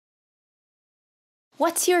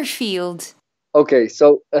What's your field? Okay,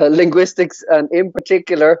 so linguistics, and in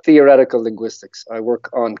particular theoretical linguistics. I work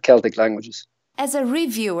on Celtic languages. As a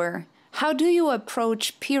reviewer, how do you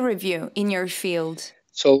approach peer review in your field?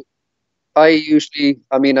 So I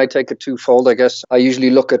take a twofold, I guess. I usually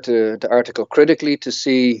look at the article critically to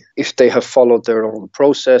see if they have followed their own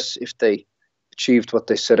process, if they achieved what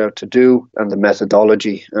they set out to do, and the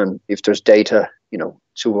methodology, and if there's data,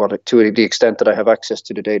 to the extent that I have access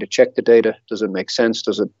to the data, check the data. Does it make sense?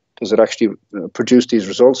 Does it actually produce these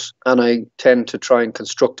results? And I tend to try and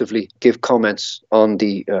constructively give comments on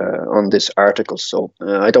this article. So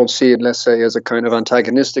I don't see it, let's say, as a kind of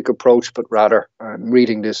antagonistic approach, but rather I'm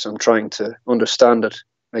reading this, I'm trying to understand it,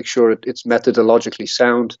 make sure it's methodologically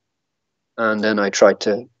sound, and then I try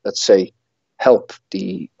to, let's say, help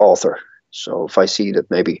the author. So if I see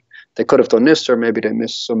that maybe they could have done this, or maybe they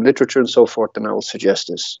missed some literature and so forth, then I will suggest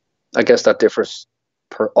this. I guess that differs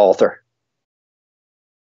per author.